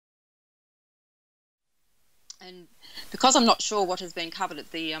And because I'm not sure what has been covered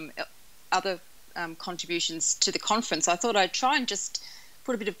at the other contributions to the conference, I thought I'd try and just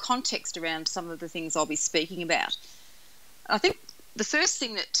put a bit of context around some of the things I'll be speaking about. I think the first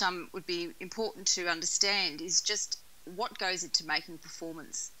thing that would be important to understand is just what goes into making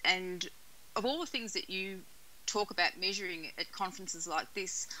performance. And of all the things that you talk about measuring at conferences like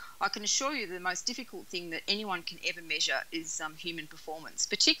this, I can assure you the most difficult thing that anyone can ever measure is human performance,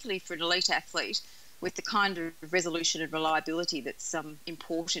 particularly for an elite athlete with the kind of resolution and reliability that's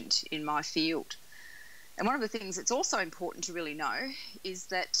important in my field. And one of the things that's also important to really know is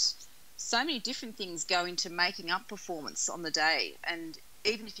that so many different things go into making up performance on the day, and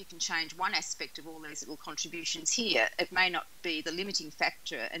even if you can change one aspect of all these little contributions here, it may not be the limiting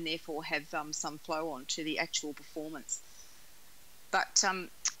factor and therefore have some flow on to the actual performance. But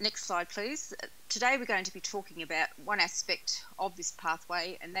next slide, please. Today we're going to be talking about one aspect of this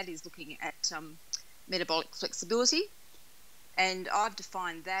pathway, and that is looking at metabolic flexibility. And I've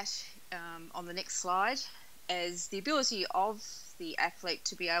defined that on the next slide as the ability of the athlete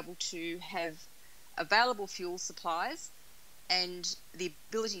to be able to have available fuel supplies and the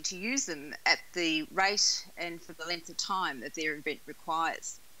ability to use them at the rate and for the length of time that their event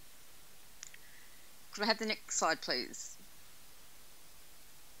requires. Could I have the next slide, please?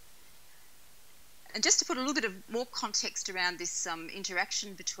 And just to put a little bit of more context around this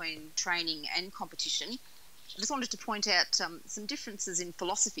interaction between training and competition, I just wanted to point out some differences in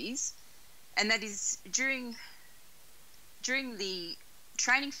philosophies, and that is during the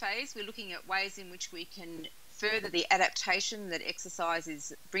training phase, we're looking at ways in which we can further the adaptation that exercise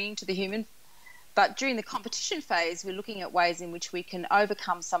is bringing to the human. But during the competition phase, we're looking at ways in which we can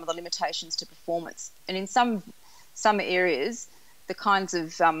overcome some of the limitations to performance. And in some areas, the kinds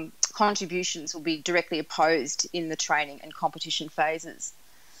of contributions will be directly opposed in the training and competition phases.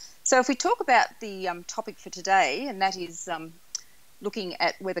 So if we talk about the topic for today, and that is looking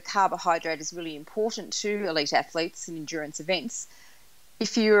at whether carbohydrate is really important to elite athletes in endurance events,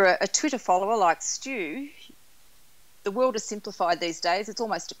 if you're a Twitter follower like Stu, the world is simplified these days. It's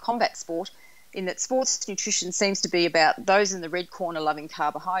almost a combat sport in that sports nutrition seems to be about those in the red corner loving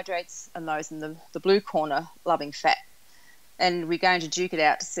carbohydrates and those in the blue corner loving fat. And we're going to duke it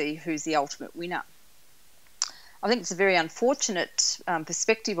out to see who's the ultimate winner. I think it's a very unfortunate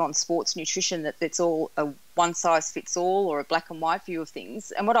perspective on sports nutrition that it's all a one-size-fits-all or a black and white view of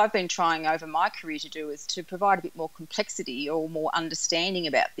things. And what I've been trying over my career to do is to provide a bit more complexity or more understanding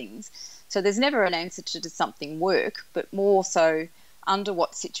about things. So there's never an answer to does something work, but more so under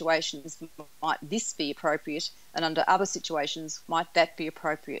what situations might this be appropriate, and under other situations might that be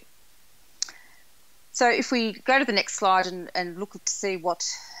appropriate. So if we go to the next slide and look to see what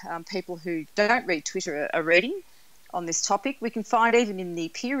people who don't read Twitter are reading on this topic, we can find even in the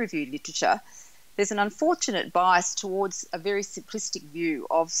peer-reviewed literature, there's an unfortunate bias towards a very simplistic view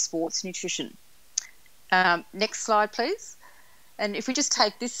of sports nutrition. Next slide, please. And if we just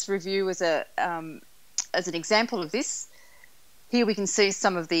take this review as an example of this, here we can see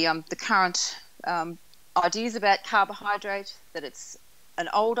some of the current ideas about carbohydrate, that it's an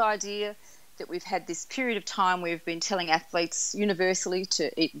old idea, that we've had this period of time where we've been telling athletes universally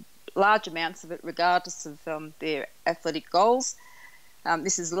to eat large amounts of it regardless of their athletic goals.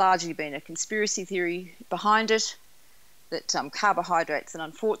 This has largely been a conspiracy theory behind it, that carbohydrate's an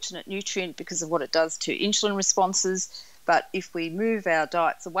unfortunate nutrient because of what it does to insulin responses. But if we move our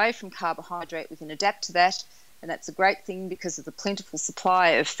diets away from carbohydrate, we can adapt to that. And that's a great thing because of the plentiful supply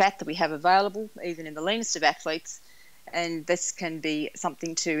of fat that we have available, even in the leanest of athletes. And this can be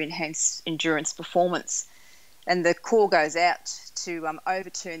something to enhance endurance performance. And the call goes out to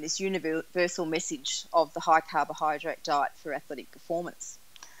overturn this universal message of the high carbohydrate diet for athletic performance.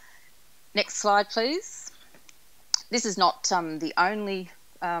 Next slide, please. This is not the only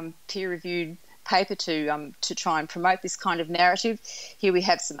peer-reviewed paper to try and promote this kind of narrative. Here we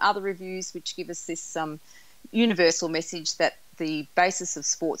have some other reviews which give us this universal message that the basis of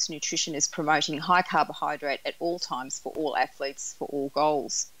sports nutrition is promoting high carbohydrate at all times for all athletes for all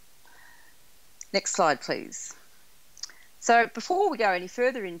goals. Next slide, please. So before we go any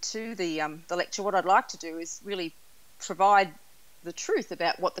further into the lecture, what I'd like to do is really provide the truth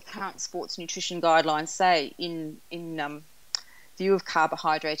about what the current sports nutrition guidelines say in view of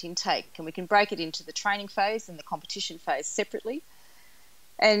carbohydrate intake. And we can break it into the training phase and the competition phase separately.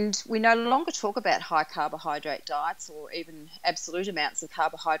 And we no longer talk about high carbohydrate diets or even absolute amounts of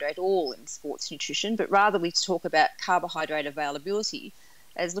carbohydrate all in sports nutrition, but rather we talk about carbohydrate availability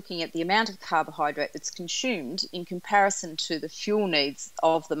as looking at the amount of carbohydrate that's consumed in comparison to the fuel needs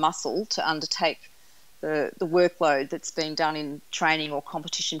of the muscle to undertake the workload that's being done in training or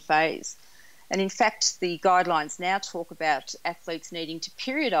competition phase. And in fact, the guidelines now talk about athletes needing to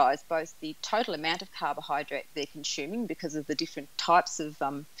periodise both the total amount of carbohydrate they're consuming because of the different types of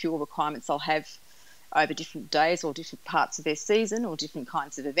fuel requirements they'll have over different days or different parts of their season or different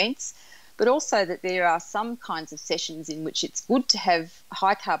kinds of events, but also that there are some kinds of sessions in which it's good to have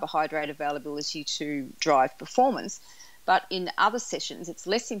high carbohydrate availability to drive performance, but in other sessions it's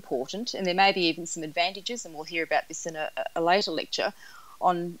less important, and there may be even some advantages, and we'll hear about this in a later lecture,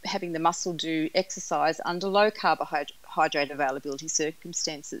 on having the muscle do exercise under low carbohydrate availability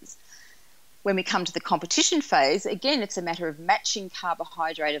circumstances. When we come to the competition phase, again, it's a matter of matching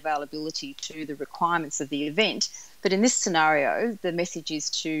carbohydrate availability to the requirements of the event. But in this scenario, the message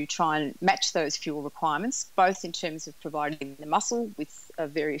is to try and match those fuel requirements, both in terms of providing the muscle with a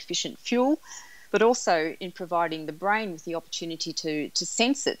very efficient fuel, but also in providing the brain with the opportunity to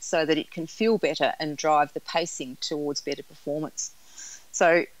sense it so that it can feel better and drive the pacing towards better performance.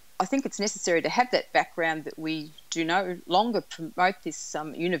 So I think it's necessary to have that background that we do no longer promote this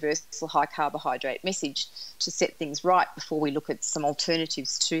universal high carbohydrate message to set things right before we look at some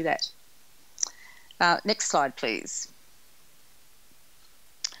alternatives to that. Next slide, please.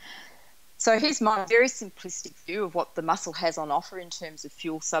 So here's my very simplistic view of what the muscle has on offer in terms of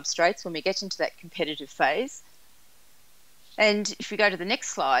fuel substrates when we get into that competitive phase. And if we go to the next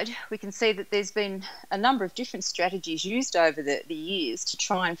slide, we can see that there's been a number of different strategies used over the years to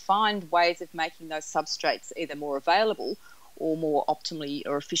try and find ways of making those substrates either more available or more optimally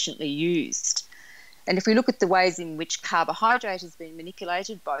or efficiently used. And if we look at the ways in which carbohydrate has been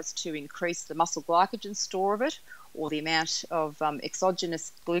manipulated, both to increase the muscle glycogen store of it or the amount of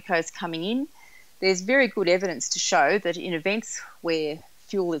exogenous glucose coming in, there's very good evidence to show that in events where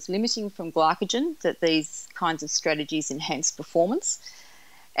fuel is limiting from glycogen, that these kinds of strategies enhance performance.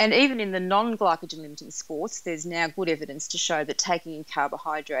 And even in the non-glycogen limiting sports, there's now good evidence to show that taking in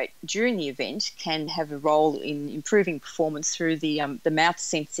carbohydrate during the event can have a role in improving performance through the mouth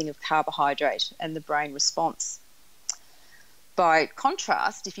sensing of carbohydrate and the brain response. By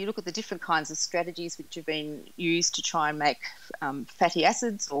contrast, if you look at the different kinds of strategies which have been used to try and make fatty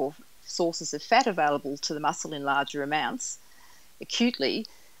acids or sources of fat available to the muscle in larger amounts, acutely,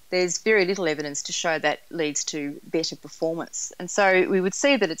 there's very little evidence to show that leads to better performance. And so we would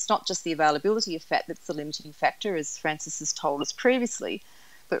see that it's not just the availability of fat that's the limiting factor, as Francis has told us previously,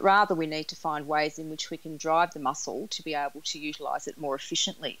 but rather we need to find ways in which we can drive the muscle to be able to utilise it more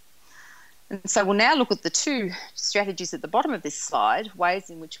efficiently. And so we'll now look at the two strategies at the bottom of this slide,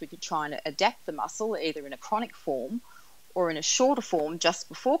 ways in which we could try and adapt the muscle either in a chronic form or in a shorter form just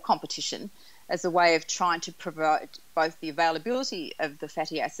before competition, as a way of trying to provide both the availability of the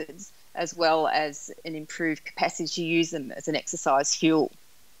fatty acids as well as an improved capacity to use them as an exercise fuel.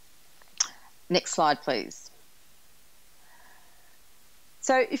 Next slide, please.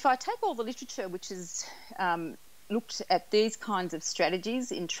 So if I take all the literature which has looked at these kinds of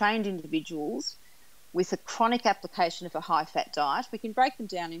strategies in trained individuals with a chronic application of a high-fat diet, we can break them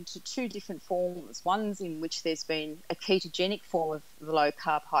down into two different forms. One's in which there's been a ketogenic form of the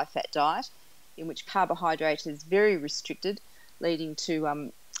low-carb, high-fat diet, in which carbohydrate is very restricted, leading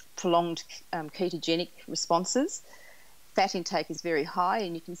to prolonged ketogenic responses. Fat intake is very high,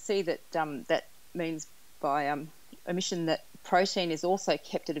 and you can see that that means by omission that protein is also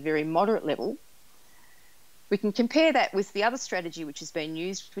kept at a very moderate level. We can compare that with the other strategy which has been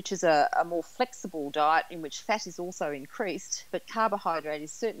used, which is a more flexible diet in which fat is also increased, but carbohydrate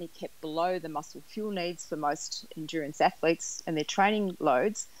is certainly kept below the muscle fuel needs for most endurance athletes and their training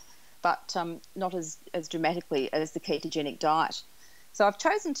loads, but not as dramatically as the ketogenic diet. So I've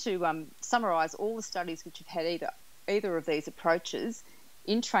chosen to summarise all the studies which have had either of these approaches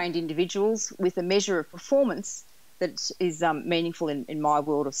in trained individuals with a measure of performance that is meaningful in my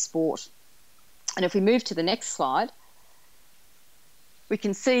world of sport. And if we move to the next slide, we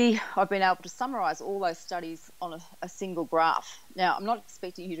can see I've been able to summarise all those studies on a single graph. Now, I'm not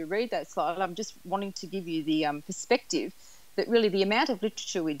expecting you to read that slide. I'm just wanting to give you the perspective that really the amount of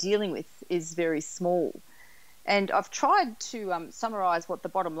literature we're dealing with is very small. And I've tried to summarise what the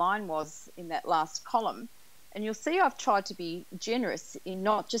bottom line was in that last column. And you'll see I've tried to be generous in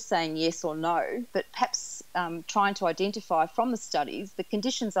not just saying yes or no, but perhaps trying to identify from the studies the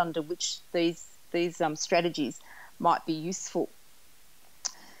conditions under which these strategies might be useful.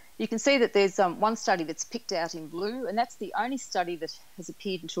 You can see that there's one study that's picked out in blue, and that's the only study that has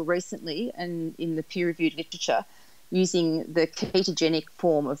appeared until recently and in the peer-reviewed literature using the ketogenic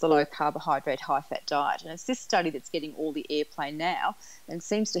form of the low carbohydrate, high fat diet. And it's this study that's getting all the airplay now and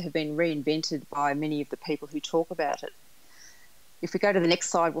seems to have been reinvented by many of the people who talk about it. If we go to the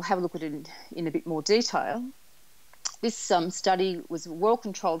next slide, we'll have a look at it in a bit more detail. This study was a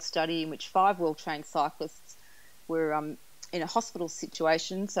well-controlled study in which 5 well-trained cyclists were in a hospital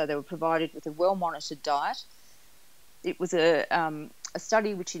situation, so they were provided with a well-monitored diet. It was a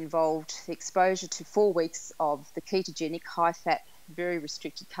study which involved the exposure to 4 weeks of the ketogenic, high-fat, very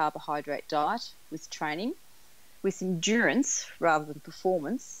restricted carbohydrate diet with training, with endurance rather than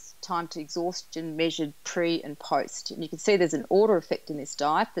performance, time to exhaustion measured pre and post. And you can see there's an order effect in this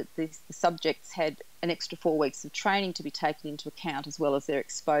diet, that the subjects had an extra 4 weeks of training to be taken into account, as well as their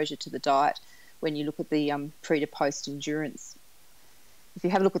exposure to the diet when you look at the pre to post endurance. If you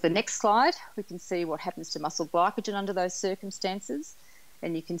have a look at the next slide, we can see what happens to muscle glycogen under those circumstances.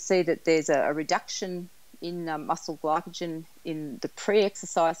 And you can see that there's a reduction in muscle glycogen in the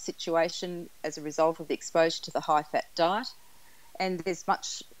pre-exercise situation as a result of the exposure to the high-fat diet. And there's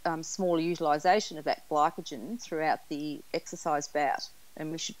much smaller utilisation of that glycogen throughout the exercise bout.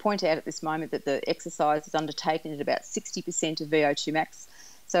 And we should point out at this moment that the exercise is undertaken at about 60% of VO2 max.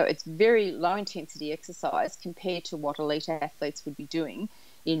 So it's very low intensity exercise compared to what elite athletes would be doing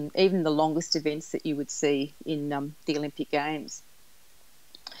in even the longest events that you would see in the Olympic Games.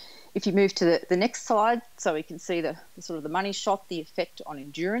 If you move to the next slide, so we can see the sort of the money shot, the effect on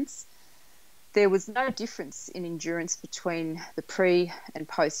endurance. There was no difference in endurance between the pre and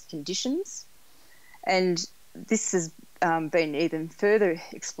post conditions. And this has been even further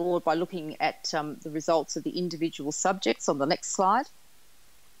explored by looking at the results of the individual subjects on the next slide.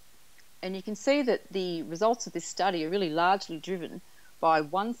 And you can see that the results of this study are really largely driven by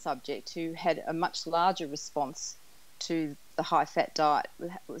one subject who had a much larger response to the high-fat diet,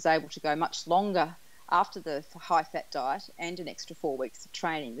 was able to go much longer after the high-fat diet and an extra 4 weeks of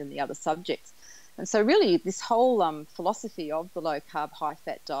training than the other subjects. And so really this whole philosophy of the low-carb,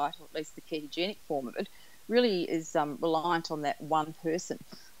 high-fat diet, or at least the ketogenic form of it, really is reliant on that one person.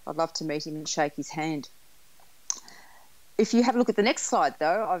 I'd love to meet him and shake his hand. If you have a look at the next slide,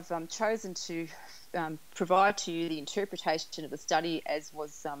 though, I've chosen to provide to you the interpretation of the study as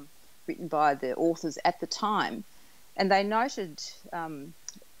was written by the authors at the time. And they noted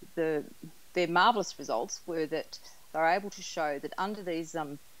their marvellous results were that they were able to show that under these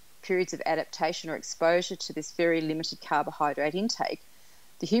periods of adaptation or exposure to this very limited carbohydrate intake,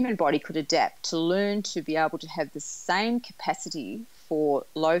 the human body could adapt to learn to be able to have the same capacity for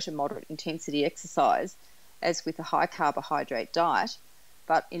low to moderate intensity exercise as with a high carbohydrate diet.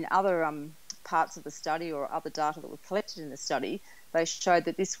 But in other parts of the study or other data that were collected in the study, they showed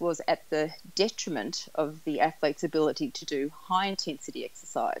that this was at the detriment of the athlete's ability to do high intensity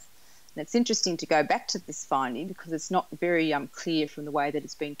exercise. And it's interesting to go back to this finding because it's not very clear from the way that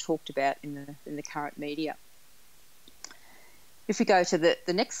it's been talked about in the current media. If we go to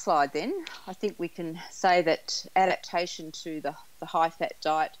the next slide then, I think we can say that adaptation to the high-fat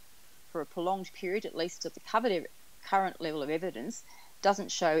diet for a prolonged period, at least at the current level of evidence, doesn't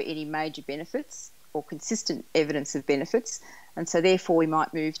show any major benefits or consistent evidence of benefits. And so therefore we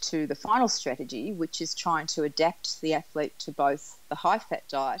might move to the final strategy, which is trying to adapt the athlete to both the high-fat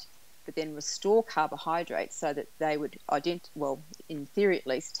diet but then restore carbohydrates so that they would, in theory at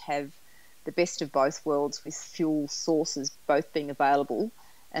least, have the best of both worlds with fuel sources both being available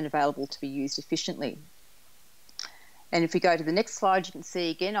and available to be used efficiently. And if we go to the next slide, you can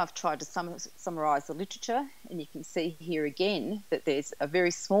see again, I've tried to summarise the literature, and you can see here again that there's a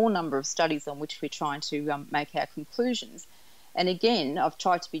very small number of studies on which we're trying to make our conclusions. And again, I've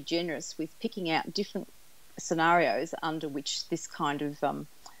tried to be generous with picking out different scenarios under which this kind of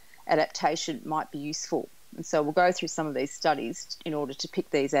adaptation might be useful. And so we'll go through some of these studies in order to pick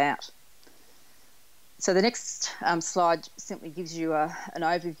these out. So the next slide simply gives you an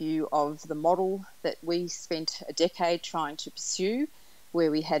overview of the model that we spent a decade trying to pursue,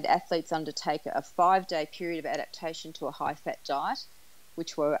 where we had athletes undertake a 5-day period of adaptation to a high-fat diet,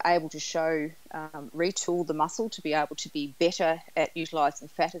 which were able to show, retool the muscle to be able to be better at utilising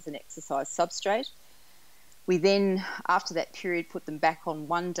fat as an exercise substrate. We then, after that period, put them back on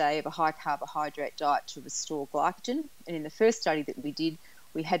 1 day of a high carbohydrate diet to restore glycogen. And in the first study that we did,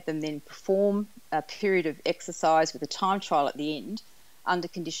 we had them then perform a period of exercise with a time trial at the end under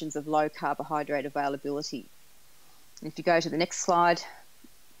conditions of low carbohydrate availability. And if you go to the next slide,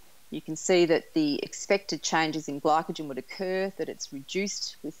 you can see that the expected changes in glycogen would occur, that it's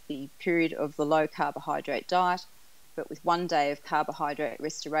reduced with the period of the low carbohydrate diet, but with 1 day of carbohydrate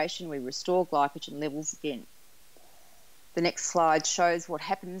restoration, we restore glycogen levels again. The next slide shows what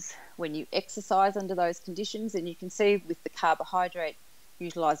happens when you exercise under those conditions, and you can see with the carbohydrate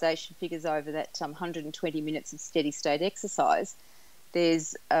utilisation figures over that 120 minutes of steady state exercise,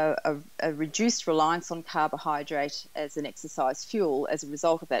 there's a reduced reliance on carbohydrate as an exercise fuel as a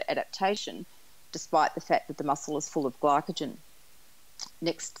result of that adaptation, despite the fact that the muscle is full of glycogen.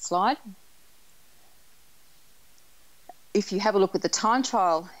 Next slide. If you have a look at the time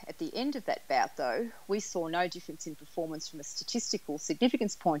trial at the end of that bout, though, we saw no difference in performance from a statistical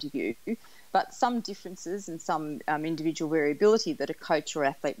significance point of view, but some differences and some individual variability that a coach or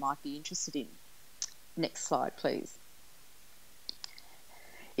athlete might be interested in. Next slide, please.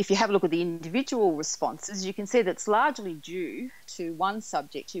 If you have a look at the individual responses, you can see that's largely due to one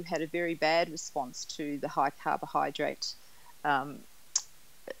subject who had a very bad response to the high carbohydrate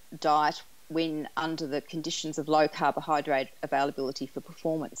diet when under the conditions of low carbohydrate availability for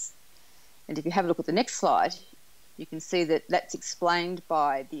performance. And if you have a look at the next slide, you can see that that's explained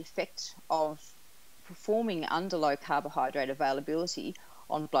by the effect of performing under low carbohydrate availability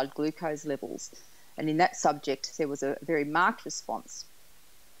on blood glucose levels. And in that subject, there was a very marked response.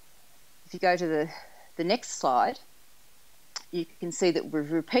 If you go to the next slide, you can see that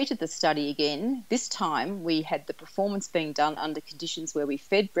we've repeated the study again. This time we had the performance being done under conditions where we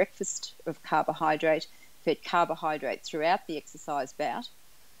fed breakfast of carbohydrate, fed carbohydrate throughout the exercise bout.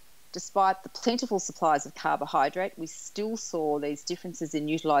 Despite the plentiful supplies of carbohydrate, we still saw these differences in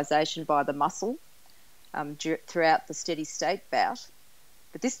utilisation by the muscle throughout the steady state bout.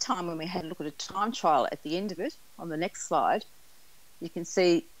 But this time when we had a look at a time trial at the end of it, on the next slide, you can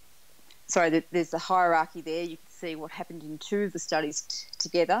see, there's a hierarchy there. You can see what happened in two of the studies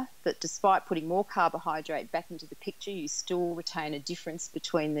together, that despite putting more carbohydrate back into the picture, you still retain a difference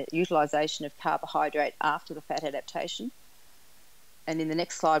between the utilisation of carbohydrate after the fat adaptation. And in the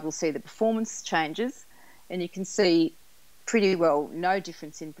next slide, we'll see the performance changes, and you can see pretty well no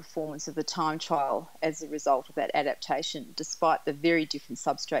difference in performance of the time trial as a result of that adaptation, despite the very different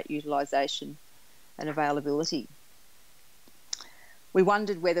substrate utilisation and availability. We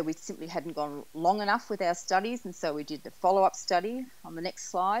wondered whether we simply hadn't gone long enough with our studies, and so we did a follow-up study on the next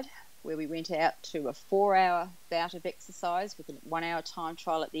slide, where we went out to a 4-hour bout of exercise with a 1-hour time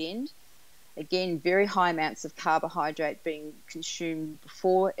trial at the end. Again, very high amounts of carbohydrate being consumed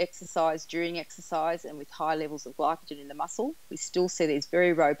before exercise, during exercise, and with high levels of glycogen in the muscle. We still see these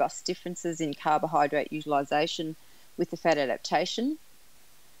very robust differences in carbohydrate utilisation with the fat adaptation.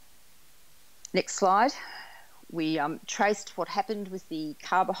 Next slide. We traced what happened with the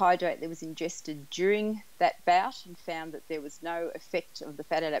carbohydrate that was ingested during that bout and found that there was no effect of the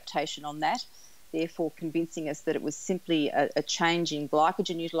fat adaptation on that, therefore convincing us that it was simply a change in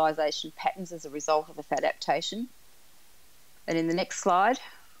glycogen utilisation patterns as a result of the fat adaptation. And in the next slide,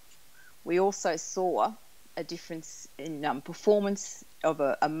 we also saw a difference in performance of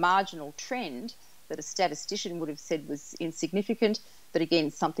a marginal trend that a statistician would have said was insignificant, but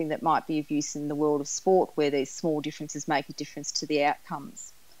again, something that might be of use in the world of sport where these small differences make a difference to the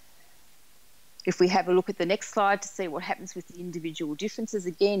outcomes. If we have a look at the next slide to see what happens with the individual differences,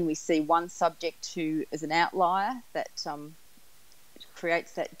 again, we see one subject who is an outlier that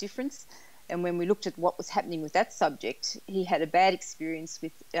creates that difference. And when we looked at what was happening with that subject, he had a bad experience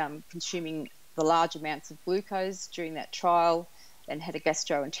with consuming the large amounts of glucose during that trial and had a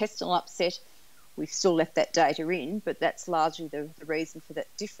gastrointestinal upset. We've still left that data in, but that's largely the reason for that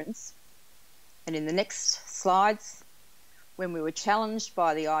difference. And in the next slides, when we were challenged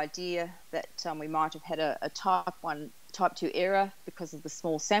by the idea that we might have had a type 1, type 2 error because of the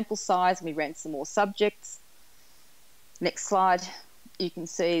small sample size, and we ran some more subjects. Next slide, you can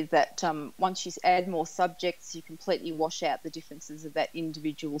see that once you add more subjects, you completely wash out the differences of that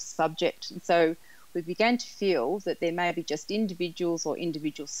individual subject. And so we began to feel that there may be just individuals or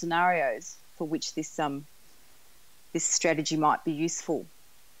individual scenarios for which this strategy might be useful.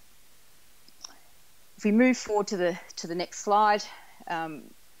 If we move forward to the next slide,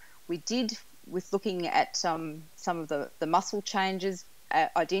 we did, with looking at some of the muscle changes,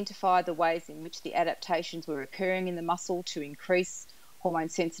 identify the ways in which the adaptations were occurring in the muscle to increase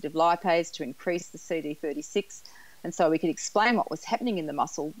hormone-sensitive lipase, to increase the CD36, and so we could explain what was happening in the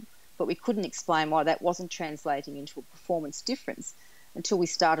muscle, but we couldn't explain why that wasn't translating into a performance difference until we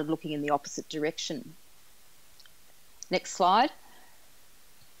started looking in the opposite direction. Next slide.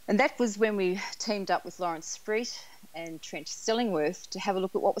 And that was when we teamed up with Lawrence Spreet and Trent Stellingworth to have a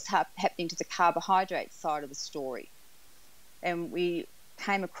look at what was happening to the carbohydrate side of the story. And we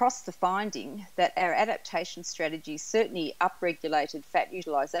came across the finding that our adaptation strategies certainly upregulated fat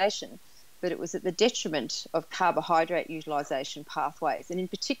utilisation, but it was at the detriment of carbohydrate utilisation pathways. And in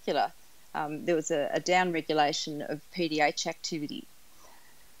particular, there was a downregulation of PDH activity.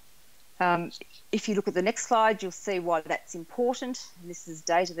 If you look at the next slide, you'll see why that's important. And this is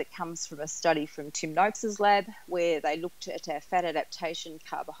data that comes from a study from Tim Noakes' lab, where they looked at our fat adaptation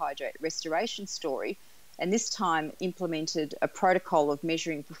carbohydrate restoration story, and this time implemented a protocol of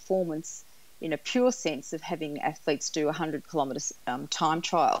measuring performance in a pure sense of having athletes do a 100-kilometre time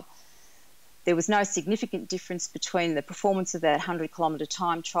trial. There was no significant difference between the performance of that 100-kilometre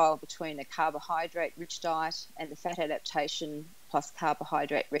time trial between a carbohydrate-rich diet and the fat adaptation plus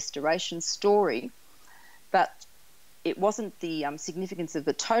carbohydrate restoration story, but it wasn't the significance of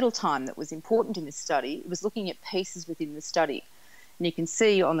the total time that was important in this study. It was looking at pieces within the study. And you can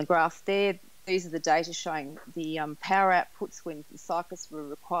see on the graph there, these are the data showing the power outputs when the cyclists were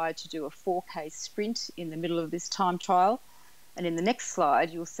required to do a 4K sprint in the middle of this time trial. And in the next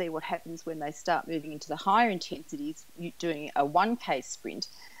slide, you'll see what happens when they start moving into the higher intensities, doing a 1K sprint,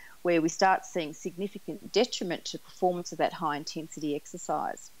 where we start seeing significant detriment to performance of that high intensity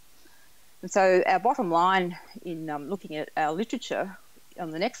exercise. And so our bottom line in looking at our literature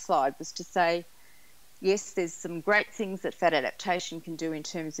on the next slide was to say, yes, there's some great things that fat adaptation can do in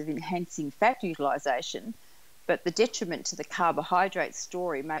terms of enhancing fat utilisation, but the detriment to the carbohydrate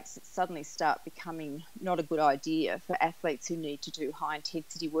story makes it suddenly start becoming not a good idea for athletes who need to do high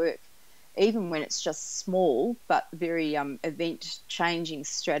intensity work, even when it's just small but very event changing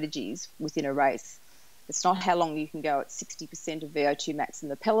strategies within a race. It's not how long you can go at 60% of VO2 max in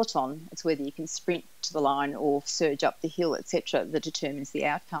the peloton, it's whether you can sprint to the line or surge up the hill, etc., that determines the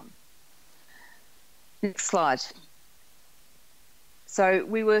outcome. Next slide. So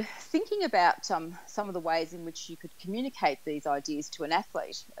we were thinking about some of the ways in which you could communicate these ideas to an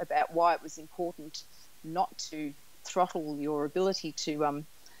athlete about why it was important not to throttle your ability to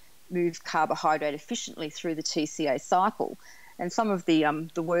move carbohydrate efficiently through the TCA cycle. And some of the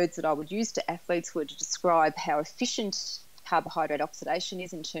words that I would use to athletes were to describe how efficient carbohydrate oxidation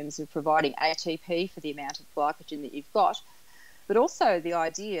is in terms of providing ATP for the amount of glycogen that you've got, but also the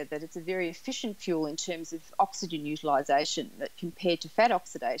idea that it's a very efficient fuel in terms of oxygen utilisation, that compared to fat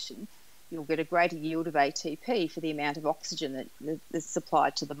oxidation, you'll get a greater yield of ATP for the amount of oxygen that is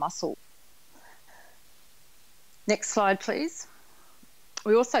supplied to the muscle. Next slide, please.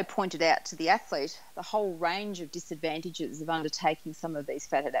 We also pointed out to the athlete the whole range of disadvantages of undertaking some of these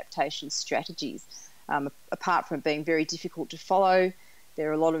fat adaptation strategies. Apart from being very difficult to follow, there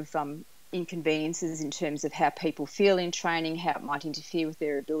are a lot of inconveniences in terms of how people feel in training, how it might interfere with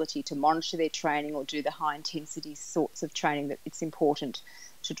their ability to monitor their training or do the high intensity sorts of training that it's important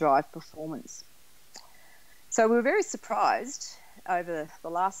to drive performance. So we were very surprised over the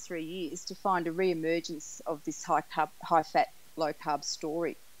last 3 years to find a re-emergence of this high fat, low carb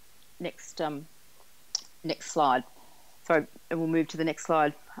story. Next slide. So we'll move to the next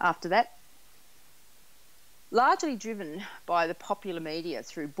slide after that. Largely driven by the popular media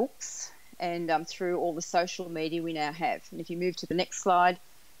through books and through all the social media we now have. And if you move to the next slide,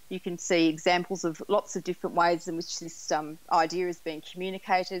 you can see examples of lots of different ways in which this idea is being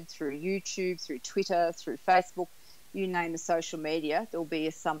communicated through YouTube, through Twitter, through Facebook, you name the social media. There'll be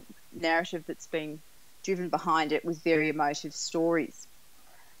some narrative that's being driven behind it with very emotive stories.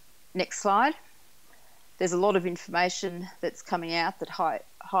 Next slide. There's a lot of information that's coming out that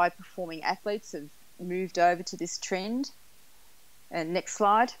high performing athletes have moved over to this trend. And next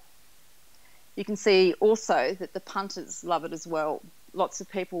slide. You can see also that the punters love it as well. Lots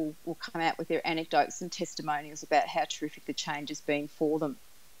of people will come out with their anecdotes and testimonials about how terrific the change has been for them.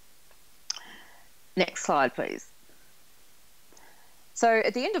 Next slide, please. So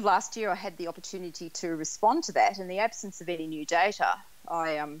at the end of last year, I had the opportunity to respond to that. In the absence of any new data,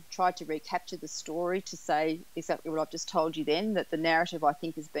 I tried to recapture the story to say exactly what I've just told you then, that the narrative, I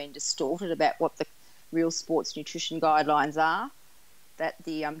think, has been distorted about what the real sports nutrition guidelines are, that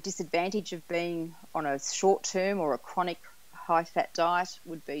the disadvantage of being on a short-term or a chronic high-fat diet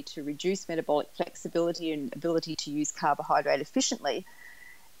would be to reduce metabolic flexibility and ability to use carbohydrate efficiently.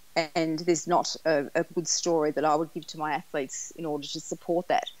 And there's not a good story that I would give to my athletes in order to support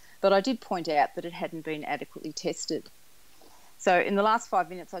that. But I did point out that it hadn't been adequately tested. So in the last 5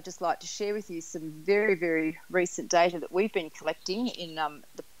 minutes, I'd just like to share with you some very, very recent data that we've been collecting in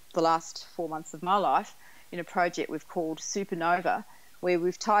the last 4 months of my life in a project we've called Supernova, where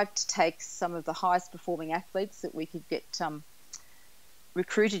we've tried to take some of the highest performing athletes that we could get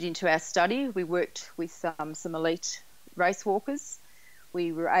recruited into our study. We worked with some elite race walkers.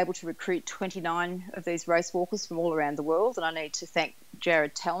 We were able to recruit 29 of these race walkers from all around the world, and I need to thank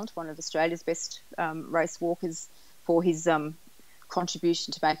Jared Talent, one of Australia's best race walkers, for his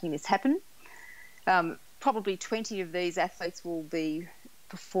contribution to making this happen. Probably 20 of these athletes will be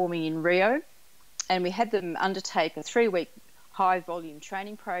performing in Rio, and we had them undertake a 3-week high-volume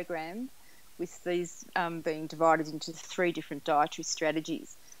training program, with these being divided into 3 different dietary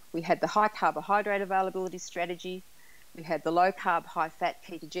strategies. We had the high carbohydrate availability strategy, we had the low-carb, high-fat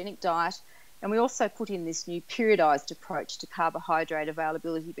ketogenic diet, And we also put in this new periodised approach to carbohydrate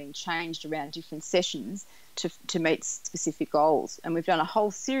availability being changed around different sessions to meet specific goals. And we've done a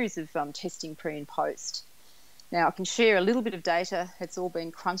whole series of testing pre and post. Now, I can share a little bit of data. It's all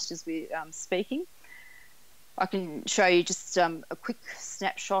been crunched as we're speaking. I can show you just a quick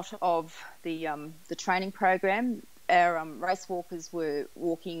snapshot of the training program. Our race walkers were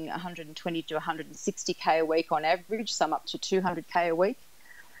walking 120 to 160k a week on average, some up to 200k a week.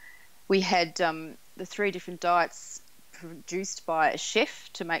 We had the 3 different diets produced by a chef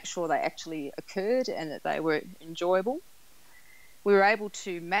to make sure they actually occurred and that they were enjoyable. We were able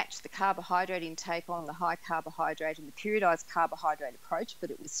to match the carbohydrate intake on the high carbohydrate and the periodised carbohydrate approach, but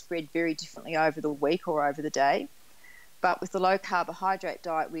it was spread very differently over the week or over the day. But with the low carbohydrate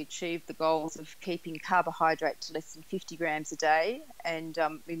diet, we achieved the goals of keeping carbohydrate to less than 50 grams a day, and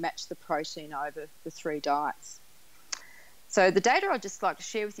we matched the protein over the 3 diets. So the data I'd just like to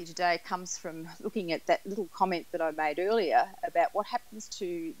share with you today comes from looking at that little comment that I made earlier about what happens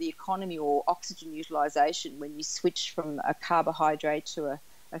to the economy or oxygen utilisation when you switch from a carbohydrate to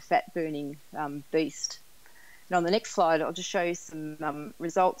a fat-burning beast. And on the next slide, I'll just show you some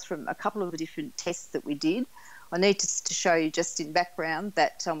results from a couple of the different tests that we did. I need to show you just in background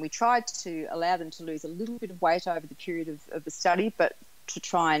that we tried to allow them to lose a little bit of weight over the period of the study, but to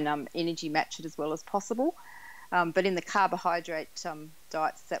try and energy match it as well as possible. But in the carbohydrate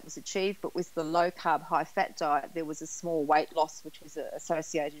diets, that was achieved. But with the low-carb, high-fat diet, there was a small weight loss, which was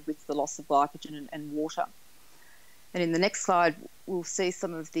associated with the loss of glycogen and water. And in the next slide, we'll see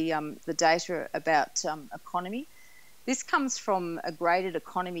some of the data about economy. This comes from a graded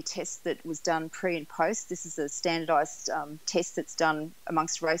economy test that was done pre and post. This is a standardised test that's done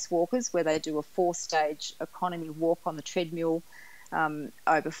amongst race walkers, where they do a 4-stage economy walk on the treadmill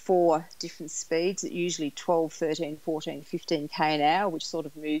over 4 different speeds, usually 12, 13, 14, 15k an hour, which sort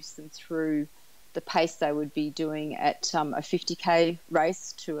of moves them through the pace they would be doing at a 50k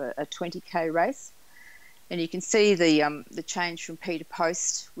race to a 20k race. And you can see the change from P to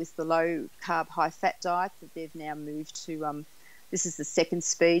post with the low carb, high fat diet that they've now moved to. This is the 2nd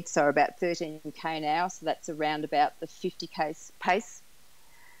speed, so about 13k an hour, so that's around about the 50k pace.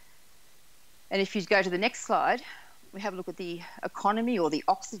 And if you go to the next slide, we have a look at the economy or the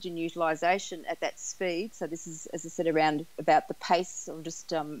oxygen utilisation at that speed. So this is, as I said, around about the pace or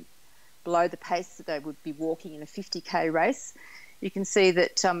just below the pace that they would be walking in a 50k race. You can see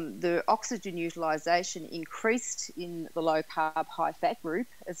that the oxygen utilisation increased in the low carb, high fat group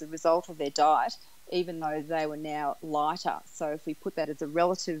as a result of their diet, even though they were now lighter. So if we put that as a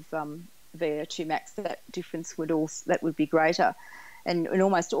relative VO2 max, that difference would be greater. And in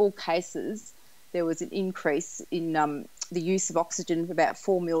almost all cases, there was an increase in the use of oxygen of about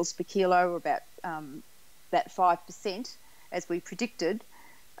 4 mils per kilo, or about 5%, as we predicted,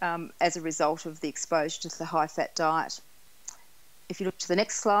 as a result of the exposure to the high-fat diet. If you look to the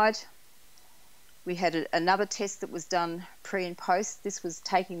next slide, we had another test that was done pre and post. This was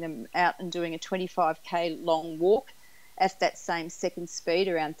taking them out and doing a 25k long walk at that same 2nd speed,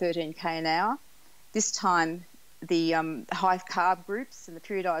 around 13k an hour. This time, the high-carb groups and the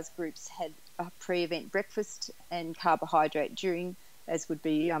periodised groups had a pre-event breakfast and carbohydrate during, as would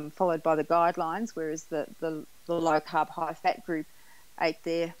be followed by the guidelines, whereas the low-carb, high-fat group ate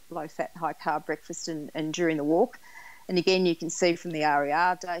their low-fat, high-carb breakfast and during the walk. And again, you can see from the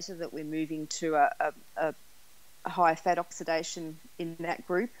RER data that we're moving to a high fat oxidation in that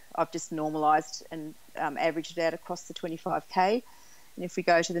group. I've just normalised and averaged it out across the 25k. And if we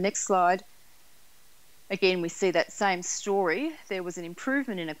go to the next slide, again, we see that same story. There was an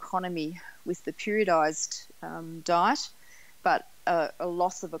improvement in economy with the periodised diet, but a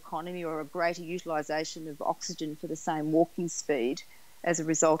loss of economy or a greater utilisation of oxygen for the same walking speed as a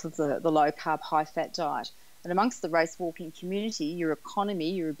result of the low-carb, high-fat diet. And amongst the race walking community, your economy,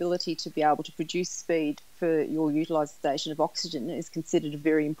 your ability to be able to produce speed for your utilisation of oxygen is considered a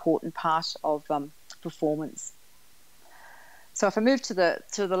very important part of performance. So if I move to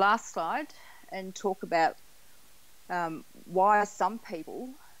the last slide and talk about why some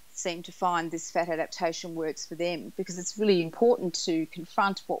people seem to find this fat adaptation works for them, because it's really important to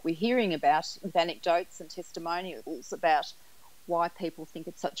confront what we're hearing about with anecdotes and testimonials about why people think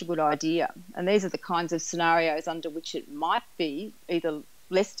it's such a good idea. And these are the kinds of scenarios under which it might be either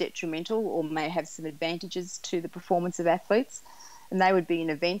less detrimental or may have some advantages to the performance of athletes. And they would be in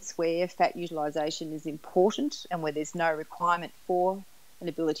events where fat utilisation is important and where there's no requirement for an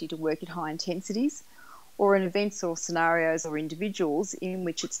ability to work at high intensities, or in events or scenarios or individuals in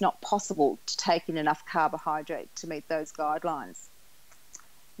which it's not possible to take in enough carbohydrate to meet those guidelines.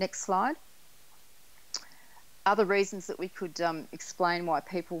 Next slide. Other reasons that we could explain why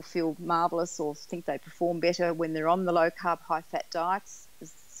people feel marvellous or think they perform better when they're on the low-carb, high-fat diets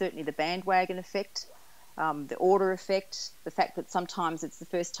is certainly the bandwagon effect, the order effect, the fact that sometimes it's the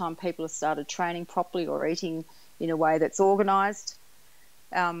first time people have started training properly or eating in a way that's organised,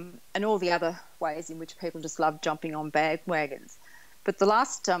 and all the other ways in which people just love jumping on bandwagons. But the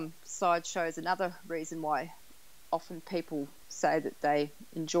last slide shows another reason why often people say that they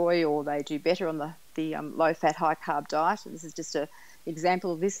enjoy or they do better on the low-fat, high-carb diet. And this is just an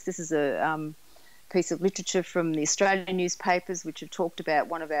example of this. This is a piece of literature from the Australian newspapers, which have talked about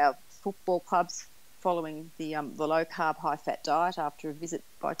one of our football clubs following the low-carb, high-fat diet after a visit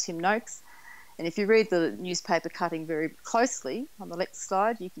by Tim Noakes. And if you read the newspaper cutting very closely on the next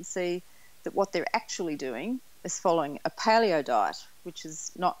slide, you can see that what they're actually doing is following a paleo diet, which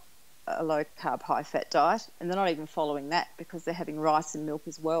is not a low-carb, high-fat diet, and they're not even following that because they're having rice and milk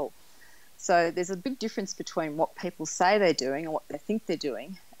as well. So there's a big difference between what people say they're doing and what they think they're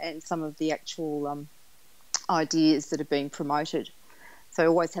doing and some of the actual ideas that are being promoted. So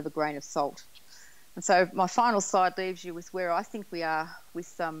always have a grain of salt. And so my final slide leaves you with where I think we are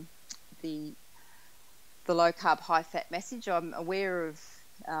with the low-carb, high-fat message. I'm aware of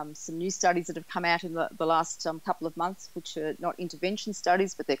some new studies that have come out in the last couple of months, which are not intervention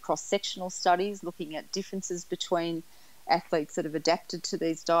studies, but they're cross-sectional studies looking at differences between athletes that have adapted to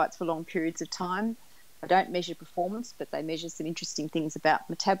these diets for long periods of time. They don't measure performance, but they measure some interesting things about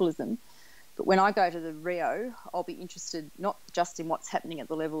metabolism. But when I go to the Rio, I'll be interested not just in what's happening at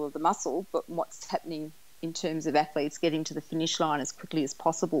the level of the muscle, but what's happening in terms of athletes getting to the finish line as quickly as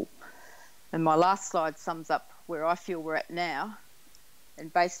possible. And my last slide sums up where I feel we're at now.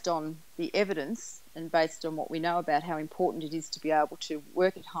 And based on the evidence and based on what we know about how important it is to be able to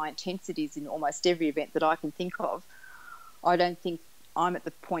work at high intensities in almost every event that I can think of, I don't think I'm at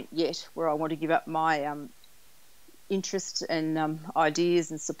the point yet where I want to give up my interest and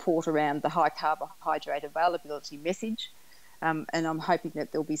ideas and support around the high carbohydrate availability message. And I'm hoping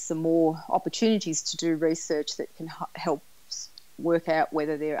that there'll be some more opportunities to do research that can help work out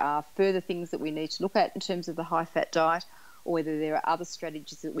whether there are further things that we need to look at in terms of the high-fat diet, or whether there are other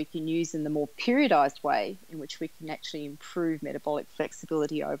strategies that we can use in the more periodised way in which we can actually improve metabolic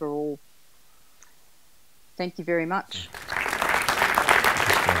flexibility overall. Thank you very much.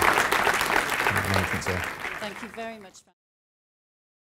 Thank you very much.